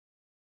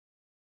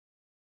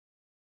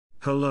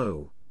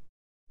Hello.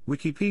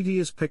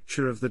 Wikipedia's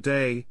picture of the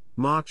day,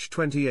 March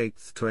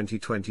 28,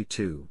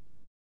 2022.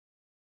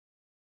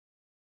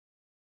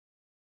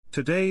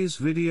 Today's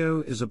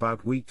video is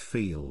about wheat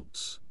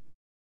fields.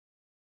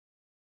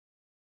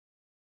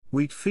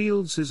 Wheat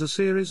Fields is a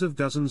series of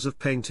dozens of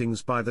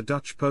paintings by the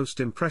Dutch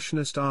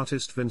Post-Impressionist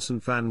artist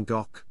Vincent van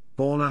Gogh,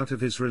 born out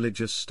of his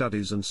religious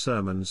studies and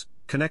sermons,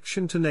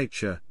 connection to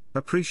nature,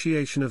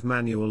 appreciation of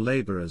manual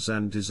laborers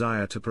and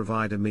desire to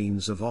provide a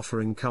means of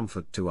offering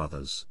comfort to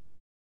others.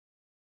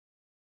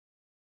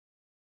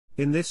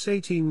 In this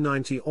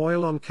 1890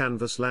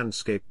 oil-on-canvas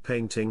landscape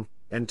painting,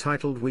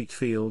 entitled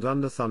Wheatfield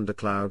Under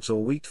Thunderclouds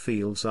or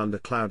Wheatfields Under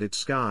Clouded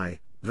Sky,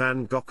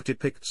 Van Gogh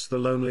depicts the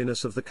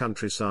loneliness of the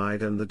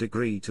countryside and the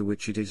degree to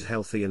which it is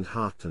healthy and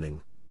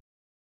heartening.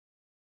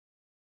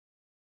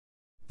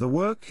 The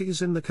work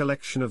is in the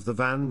collection of the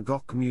Van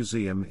Gogh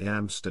Museum in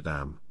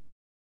Amsterdam.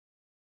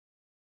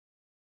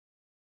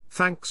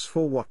 Thanks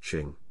for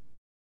watching.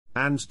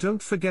 And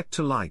don't forget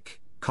to like,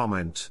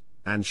 comment,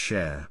 and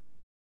share.